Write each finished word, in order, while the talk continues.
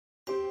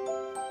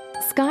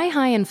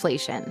sky-high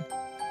inflation,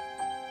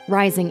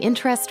 rising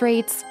interest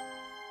rates,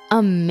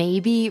 a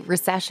maybe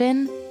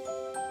recession.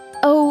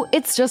 Oh,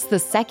 it's just the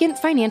second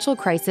financial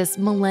crisis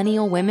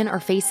millennial women are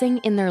facing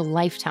in their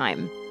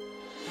lifetime.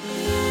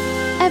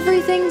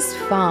 Everything's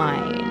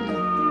fine.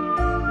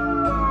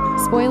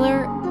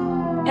 Spoiler,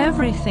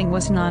 everything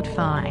was not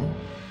fine.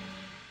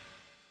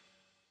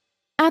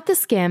 At The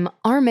Skimm,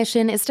 our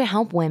mission is to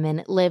help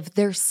women live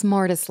their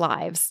smartest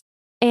lives.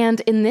 And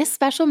in this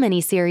special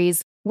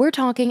mini-series, we're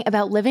talking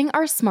about living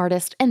our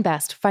smartest and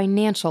best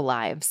financial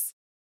lives.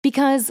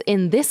 Because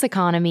in this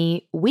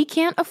economy, we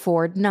can't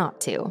afford not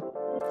to.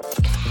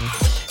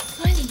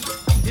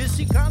 This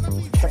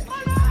economy?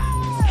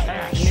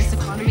 This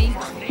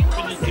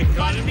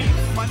economy?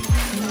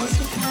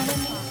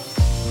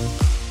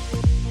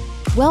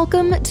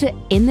 Welcome to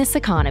In This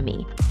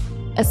Economy,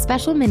 a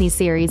special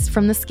mini-series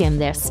from the Skimm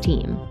This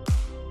team.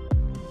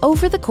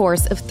 Over the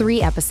course of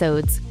 3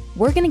 episodes,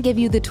 we're going to give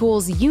you the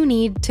tools you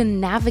need to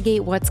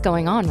navigate what's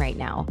going on right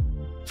now,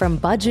 from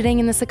budgeting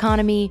in this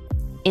economy,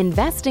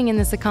 investing in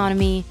this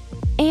economy,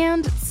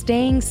 and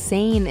staying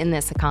sane in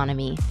this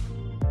economy.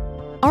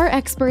 Our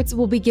experts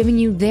will be giving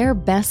you their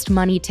best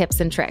money tips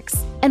and tricks,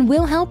 and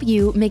will help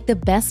you make the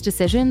best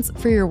decisions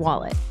for your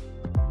wallet.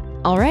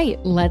 All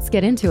right, let's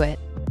get into it.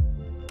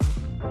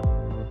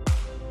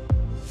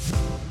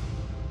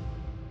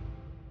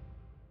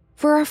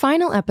 For our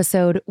final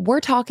episode,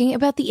 we're talking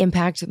about the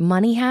impact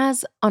money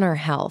has on our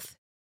health.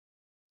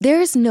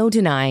 There's no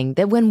denying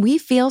that when we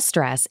feel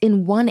stress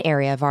in one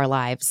area of our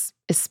lives,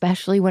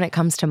 especially when it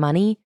comes to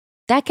money,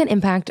 that can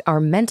impact our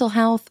mental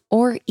health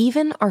or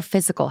even our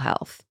physical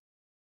health.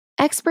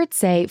 Experts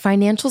say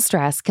financial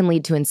stress can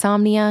lead to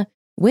insomnia,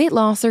 weight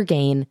loss or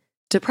gain,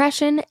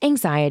 depression,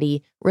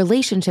 anxiety,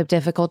 relationship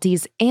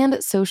difficulties,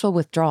 and social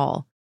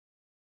withdrawal.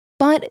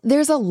 But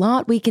there's a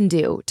lot we can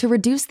do to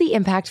reduce the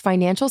impact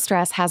financial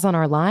stress has on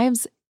our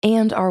lives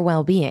and our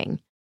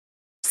well-being.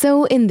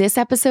 So in this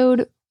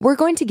episode, we're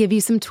going to give you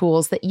some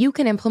tools that you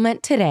can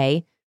implement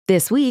today,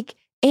 this week,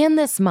 and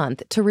this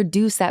month to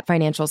reduce that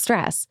financial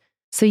stress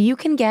so you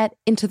can get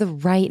into the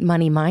right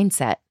money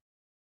mindset.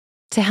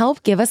 To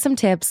help give us some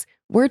tips,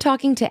 we're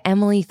talking to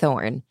Emily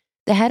Thorne,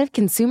 the head of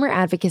consumer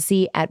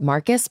advocacy at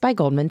Marcus by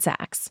Goldman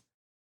Sachs.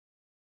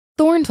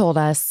 Thorne told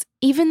us,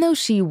 even though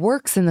she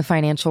works in the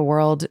financial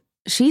world,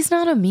 she's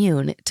not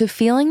immune to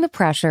feeling the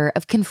pressure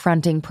of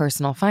confronting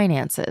personal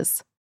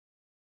finances.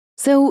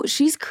 So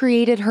she's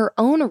created her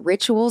own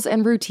rituals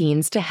and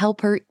routines to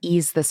help her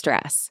ease the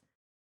stress.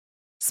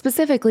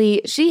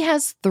 Specifically, she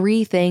has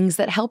 3 things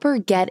that help her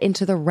get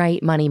into the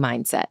right money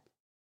mindset.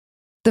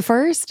 The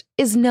first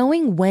is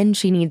knowing when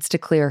she needs to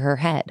clear her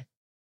head.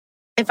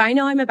 If I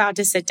know I'm about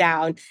to sit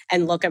down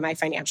and look at my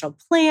financial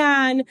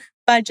plan,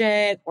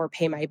 budget, or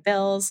pay my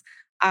bills,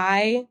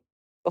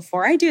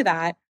 before I do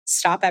that,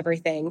 stop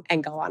everything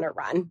and go on a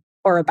run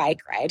or a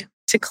bike ride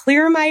to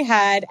clear my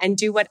head and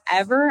do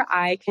whatever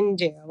I can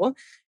do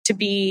to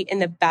be in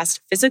the best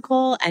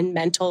physical and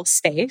mental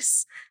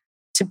space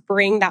to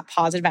bring that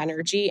positive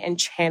energy and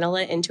channel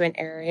it into an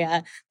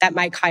area that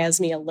might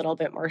cause me a little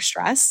bit more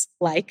stress,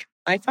 like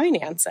my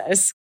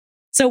finances.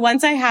 So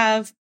once I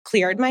have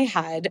cleared my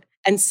head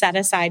and set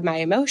aside my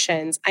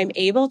emotions, I'm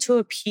able to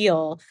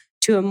appeal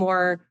to a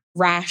more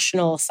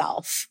rational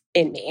self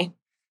in me.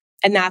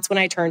 And that's when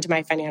I turn to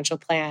my financial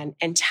plan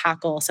and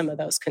tackle some of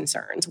those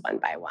concerns one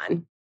by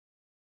one.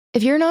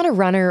 If you're not a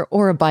runner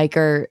or a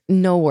biker,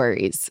 no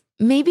worries.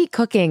 Maybe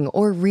cooking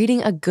or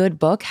reading a good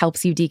book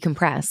helps you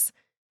decompress.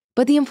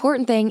 But the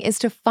important thing is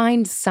to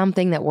find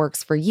something that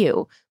works for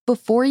you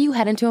before you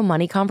head into a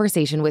money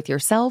conversation with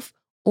yourself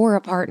or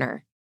a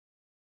partner.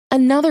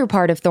 Another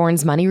part of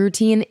Thorne's money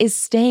routine is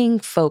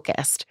staying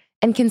focused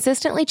and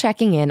consistently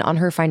checking in on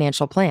her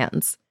financial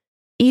plans,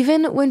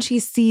 even when she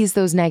sees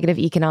those negative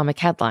economic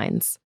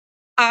headlines.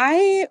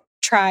 I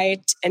try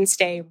and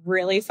stay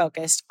really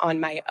focused on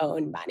my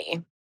own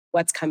money.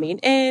 What's coming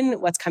in,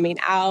 what's coming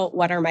out,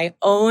 what are my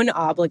own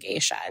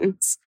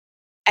obligations?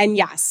 And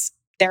yes,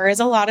 there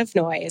is a lot of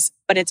noise,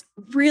 but it's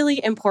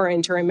really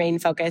important to remain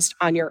focused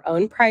on your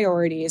own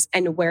priorities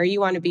and where you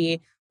want to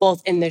be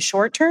both in the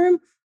short term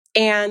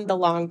and the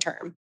long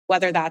term,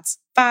 whether that's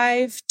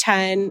 5,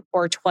 10,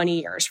 or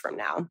 20 years from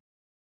now.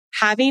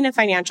 Having a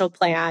financial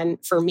plan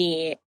for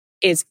me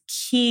is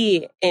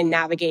key in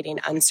navigating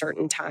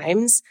uncertain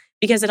times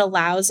because it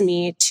allows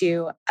me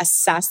to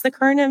assess the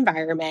current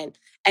environment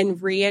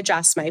and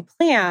readjust my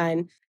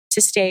plan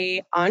to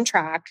stay on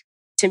track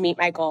to meet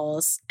my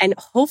goals and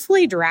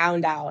hopefully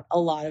drown out a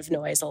lot of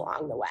noise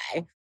along the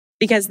way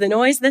because the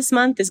noise this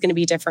month is going to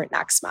be different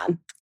next month.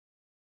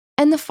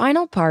 And the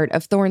final part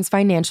of Thorne's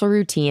financial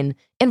routine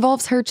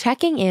involves her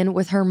checking in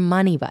with her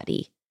money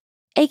buddy,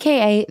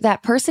 aka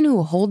that person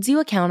who holds you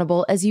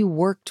accountable as you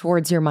work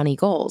towards your money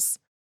goals.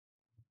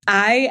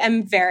 I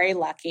am very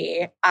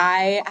lucky.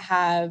 I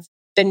have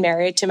been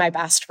married to my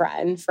best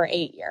friend for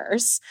 8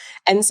 years.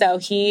 And so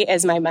he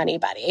is my money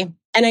buddy.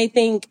 And I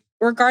think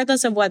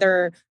regardless of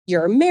whether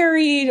you're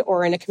married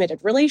or in a committed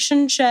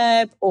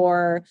relationship,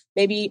 or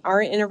maybe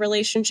aren't in a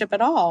relationship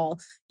at all,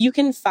 you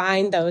can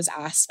find those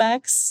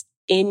aspects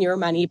in your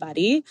money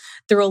buddy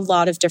through a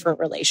lot of different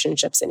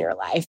relationships in your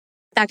life.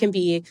 That can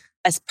be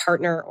a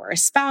partner or a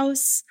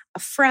spouse, a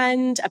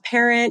friend, a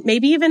parent,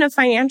 maybe even a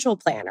financial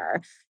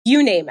planner,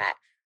 you name it.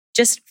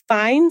 Just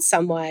find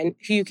someone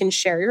who you can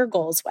share your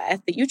goals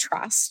with that you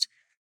trust,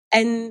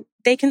 and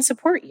they can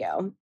support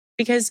you,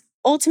 because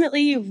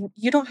ultimately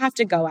you don't have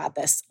to go at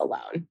this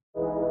alone.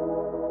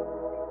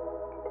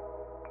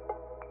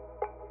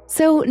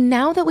 So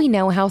now that we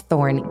know how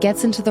Thorne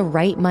gets into the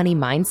right money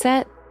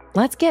mindset,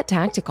 let's get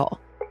tactical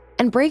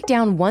and break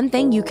down one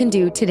thing you can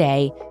do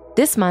today,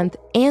 this month,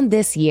 and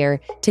this year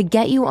to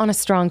get you on a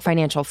strong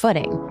financial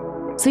footing,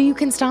 so you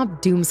can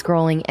stop doom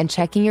scrolling and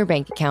checking your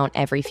bank account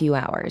every few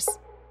hours.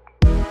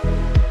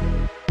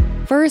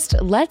 First,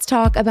 let's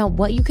talk about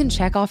what you can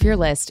check off your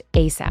list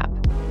ASAP.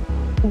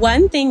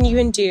 One thing you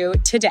can do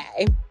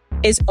today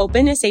is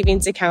open a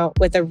savings account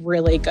with a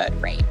really good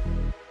rate.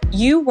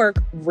 You work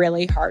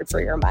really hard for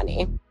your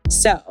money.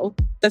 So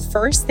the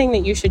first thing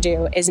that you should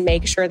do is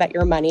make sure that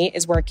your money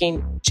is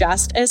working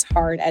just as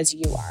hard as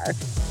you are,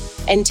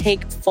 and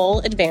take full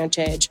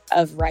advantage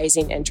of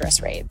rising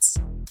interest rates.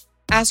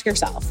 Ask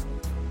yourself,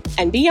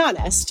 and be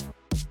honest,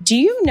 do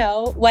you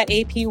know what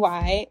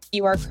APY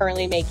you are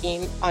currently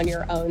making on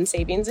your own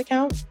savings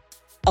account?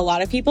 A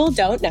lot of people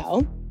don't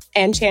know.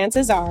 And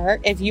chances are,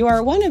 if you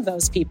are one of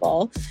those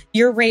people,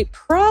 your rate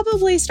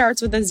probably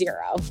starts with a 0.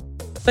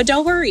 But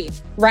don't worry.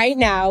 Right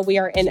now, we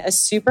are in a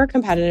super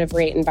competitive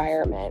rate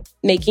environment,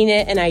 making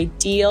it an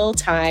ideal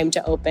time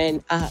to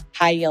open a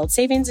high-yield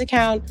savings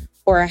account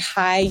or a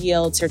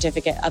high-yield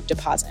certificate of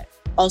deposit,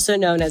 also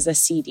known as a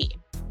CD.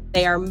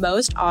 They are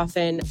most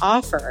often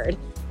offered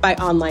by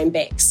online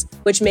banks,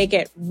 which make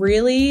it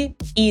really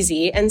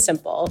easy and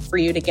simple for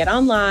you to get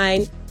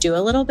online, do a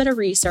little bit of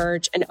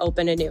research, and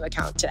open a new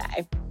account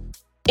today.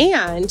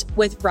 And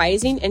with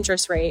rising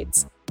interest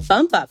rates,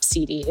 bump up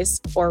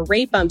CDs or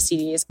rate bump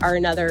CDs are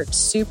another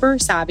super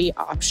savvy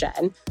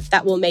option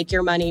that will make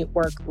your money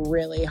work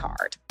really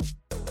hard.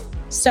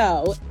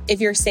 So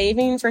if you're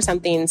saving for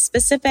something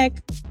specific,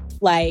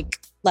 like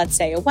let's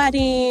say a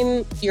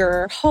wedding,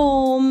 your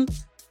home,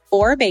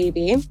 or a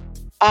baby,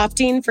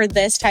 opting for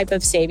this type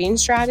of saving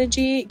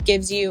strategy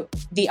gives you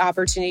the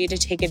opportunity to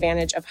take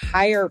advantage of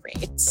higher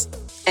rates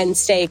and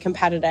stay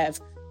competitive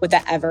with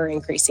the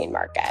ever-increasing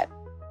market.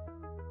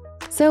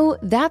 So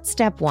that's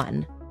step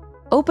 1.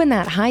 Open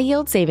that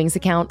high-yield savings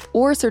account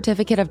or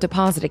certificate of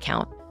deposit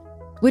account,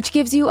 which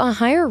gives you a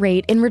higher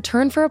rate in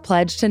return for a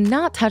pledge to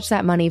not touch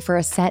that money for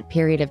a set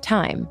period of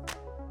time.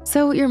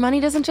 So your money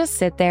doesn't just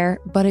sit there,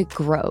 but it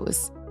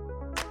grows.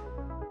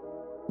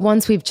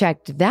 Once we've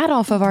checked that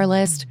off of our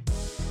list,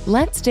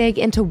 let's dig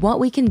into what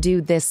we can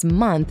do this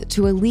month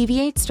to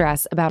alleviate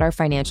stress about our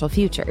financial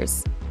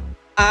futures.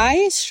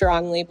 I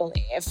strongly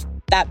believe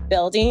that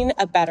building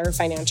a better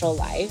financial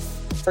life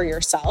for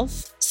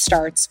yourself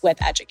starts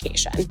with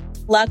education.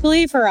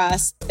 Luckily for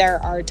us,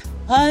 there are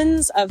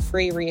tons of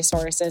free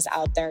resources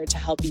out there to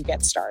help you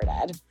get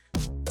started.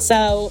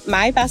 So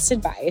my best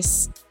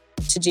advice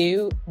to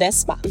do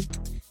this month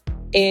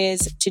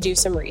is to do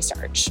some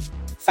research.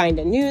 Find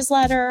a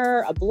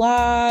newsletter, a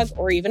blog,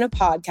 or even a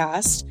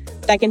podcast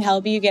that can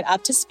help you get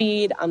up to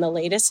speed on the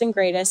latest and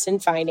greatest in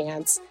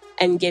finance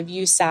and give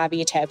you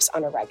savvy tips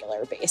on a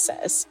regular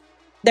basis.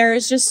 There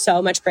is just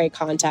so much great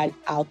content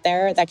out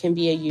there that can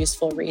be a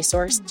useful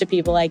resource to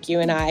people like you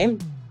and I.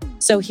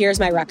 So here's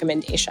my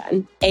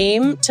recommendation.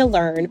 Aim to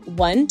learn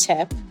one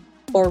tip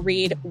or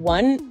read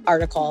one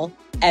article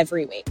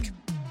every week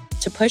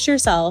to push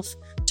yourself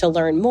to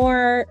learn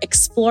more,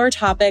 explore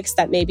topics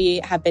that maybe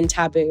have been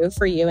taboo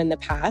for you in the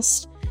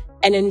past,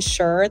 and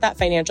ensure that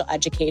financial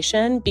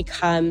education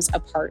becomes a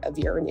part of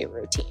your new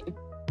routine.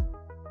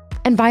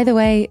 And by the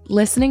way,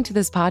 listening to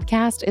this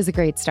podcast is a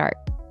great start.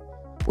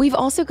 We've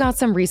also got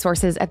some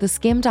resources at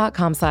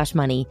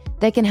theskim.com/money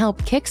that can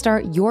help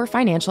kickstart your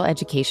financial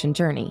education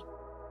journey.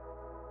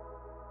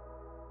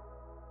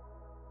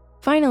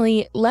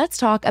 Finally, let's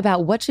talk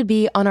about what should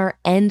be on our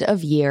end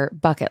of year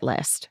bucket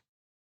list.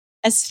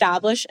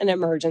 Establish an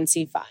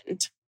emergency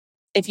fund.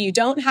 If you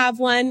don't have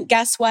one,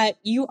 guess what?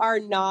 You are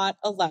not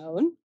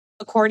alone.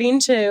 According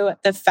to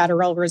the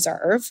Federal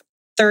Reserve,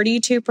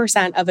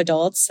 32% of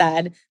adults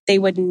said they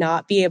would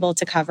not be able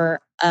to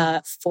cover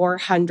a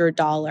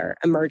 $400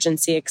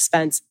 emergency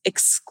expense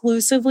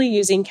exclusively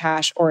using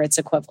cash or its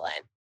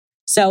equivalent.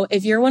 So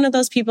if you're one of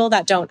those people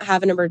that don't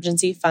have an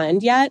emergency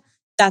fund yet,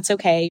 that's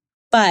okay.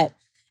 But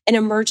an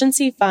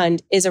emergency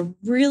fund is a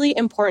really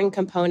important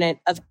component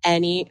of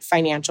any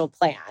financial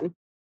plan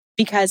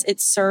because it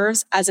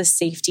serves as a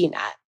safety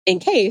net in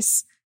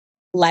case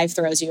life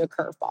throws you a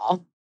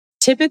curveball.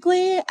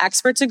 Typically,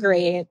 experts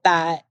agree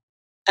that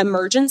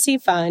emergency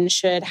fund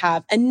should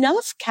have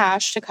enough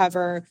cash to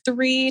cover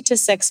 3 to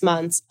 6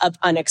 months of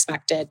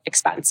unexpected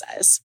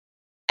expenses.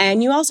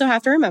 And you also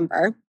have to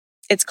remember,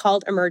 it's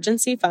called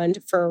emergency fund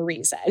for a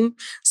reason.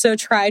 So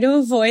try to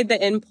avoid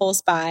the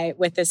impulse buy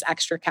with this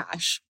extra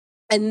cash.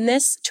 And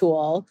this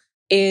tool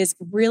is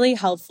really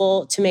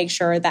helpful to make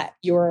sure that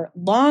your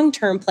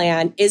long-term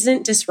plan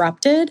isn't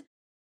disrupted.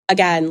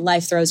 Again,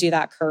 life throws you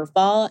that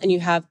curveball and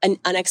you have an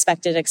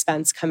unexpected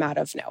expense come out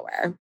of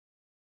nowhere.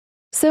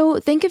 So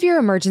think of your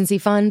emergency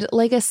fund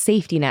like a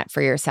safety net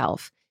for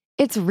yourself.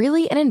 It's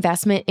really an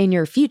investment in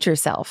your future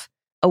self,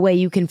 a way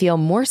you can feel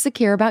more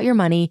secure about your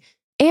money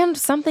and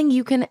something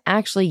you can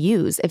actually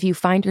use if you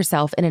find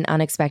yourself in an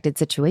unexpected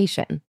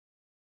situation.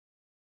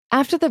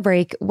 After the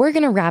break, we're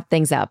going to wrap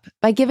things up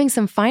by giving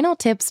some final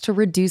tips to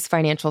reduce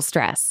financial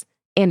stress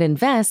and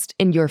invest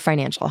in your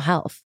financial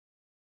health.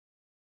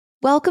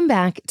 Welcome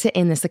back to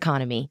In This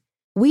Economy.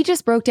 We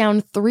just broke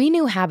down 3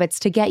 new habits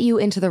to get you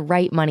into the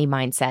right money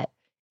mindset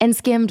and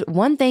skimmed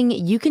one thing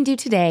you can do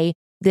today,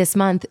 this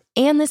month,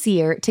 and this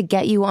year to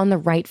get you on the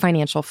right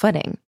financial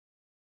footing.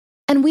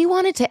 And we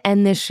wanted to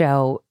end this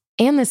show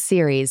and this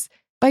series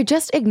by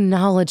just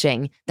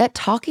acknowledging that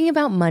talking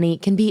about money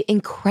can be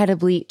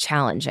incredibly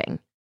challenging.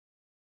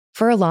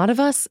 For a lot of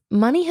us,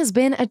 money has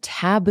been a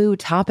taboo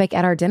topic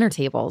at our dinner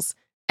tables,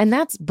 and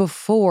that's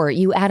before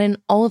you add in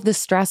all of the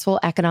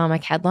stressful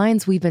economic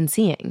headlines we've been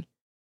seeing.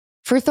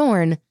 For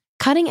Thorne,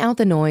 cutting out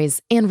the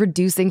noise and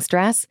reducing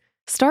stress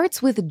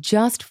starts with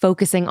just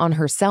focusing on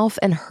herself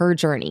and her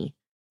journey,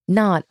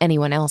 not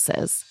anyone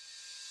else's.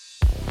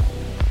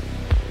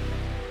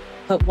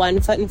 Put one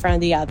foot in front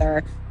of the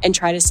other and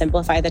try to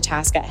simplify the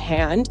task at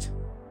hand.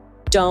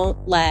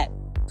 Don't let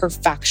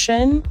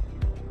perfection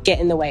get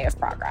in the way of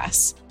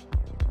progress.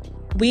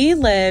 We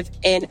live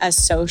in a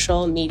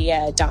social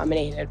media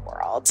dominated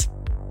world,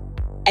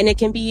 and it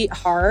can be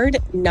hard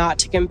not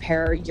to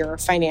compare your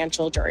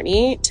financial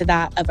journey to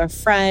that of a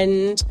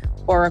friend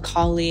or a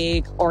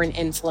colleague or an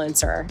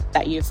influencer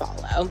that you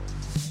follow.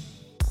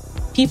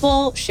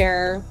 People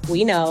share,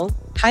 we know,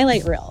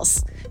 highlight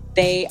reels.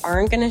 They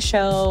aren't going to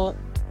show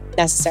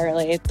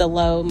necessarily the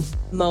low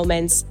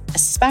moments,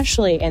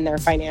 especially in their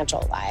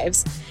financial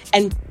lives.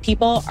 And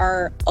people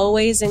are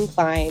always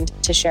inclined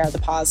to share the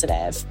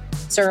positive.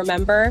 So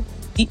remember,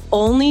 the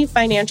only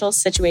financial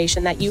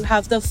situation that you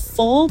have the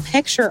full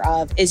picture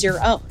of is your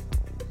own.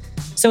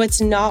 So it's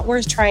not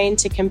worth trying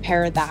to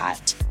compare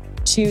that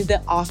to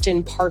the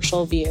often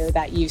partial view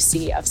that you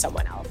see of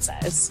someone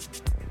else's.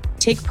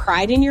 Take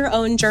pride in your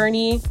own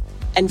journey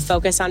and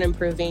focus on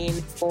improving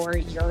for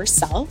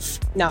yourself,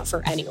 not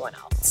for anyone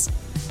else.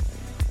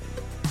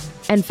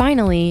 And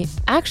finally,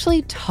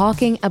 actually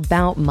talking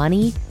about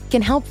money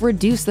can help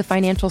reduce the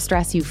financial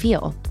stress you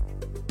feel.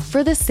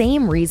 For the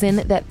same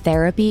reason that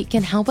therapy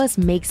can help us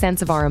make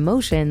sense of our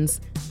emotions,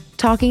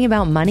 talking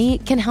about money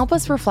can help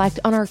us reflect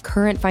on our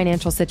current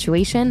financial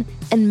situation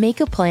and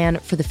make a plan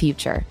for the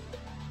future.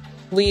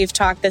 We've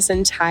talked this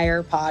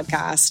entire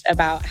podcast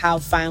about how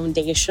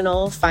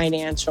foundational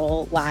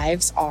financial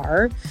lives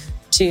are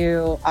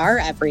to our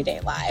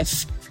everyday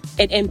life.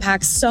 It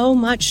impacts so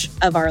much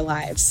of our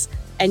lives,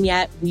 and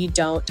yet we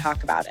don't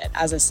talk about it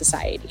as a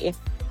society.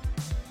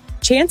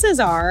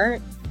 Chances are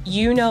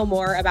you know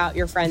more about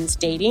your friend's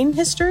dating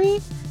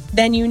history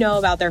than you know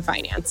about their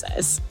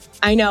finances.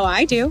 I know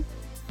I do.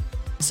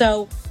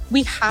 So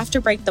we have to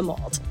break the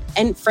mold.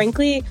 And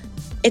frankly,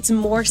 it's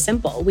more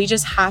simple. We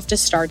just have to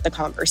start the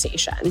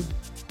conversation.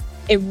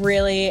 It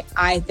really,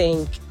 I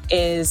think,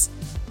 is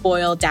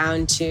boiled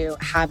down to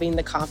having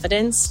the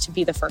confidence to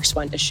be the first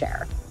one to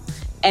share.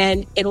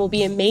 And it will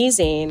be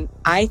amazing,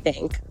 I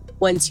think,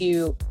 once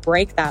you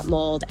break that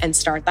mold and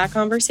start that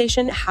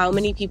conversation, how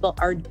many people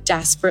are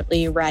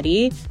desperately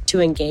ready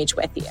to engage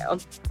with you.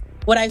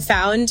 What I've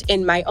found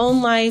in my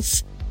own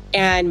life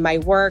and my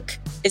work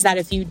is that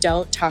if you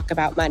don't talk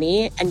about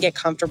money and get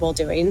comfortable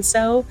doing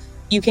so,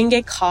 you can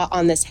get caught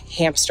on this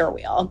hamster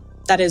wheel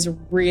that is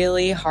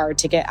really hard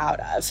to get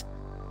out of.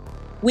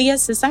 We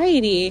as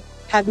society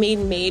have made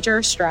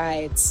major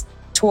strides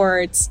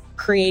towards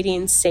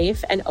creating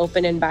safe and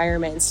open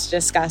environments to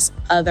discuss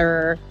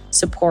other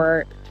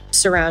support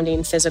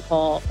surrounding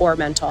physical or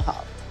mental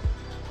health.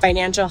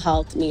 Financial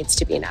health needs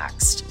to be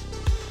next.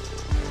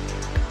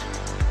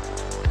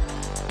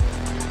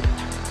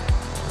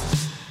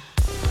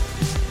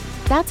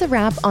 That's a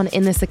wrap on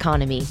In This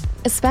Economy,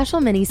 a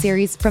special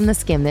mini-series from the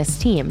Skim This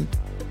team.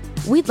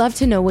 We'd love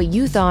to know what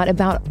you thought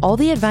about all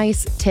the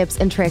advice, tips,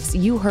 and tricks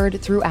you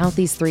heard throughout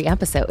these 3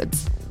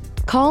 episodes.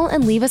 Call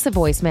and leave us a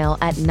voicemail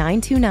at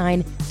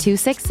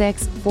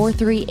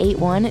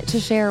 929-266-4381 to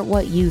share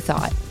what you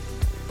thought.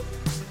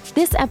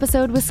 This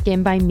episode was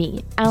skimmed by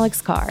me,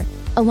 Alex Carr,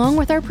 along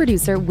with our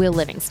producer, Will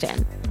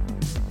Livingston.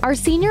 Our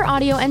senior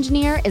audio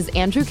engineer is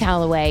Andrew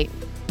Calloway,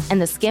 and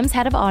the Skim's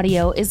head of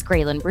audio is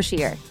Graylin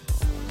Brashear.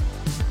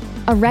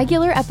 A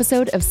regular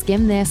episode of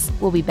Skim This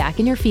will be back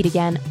in your feed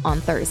again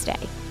on Thursday.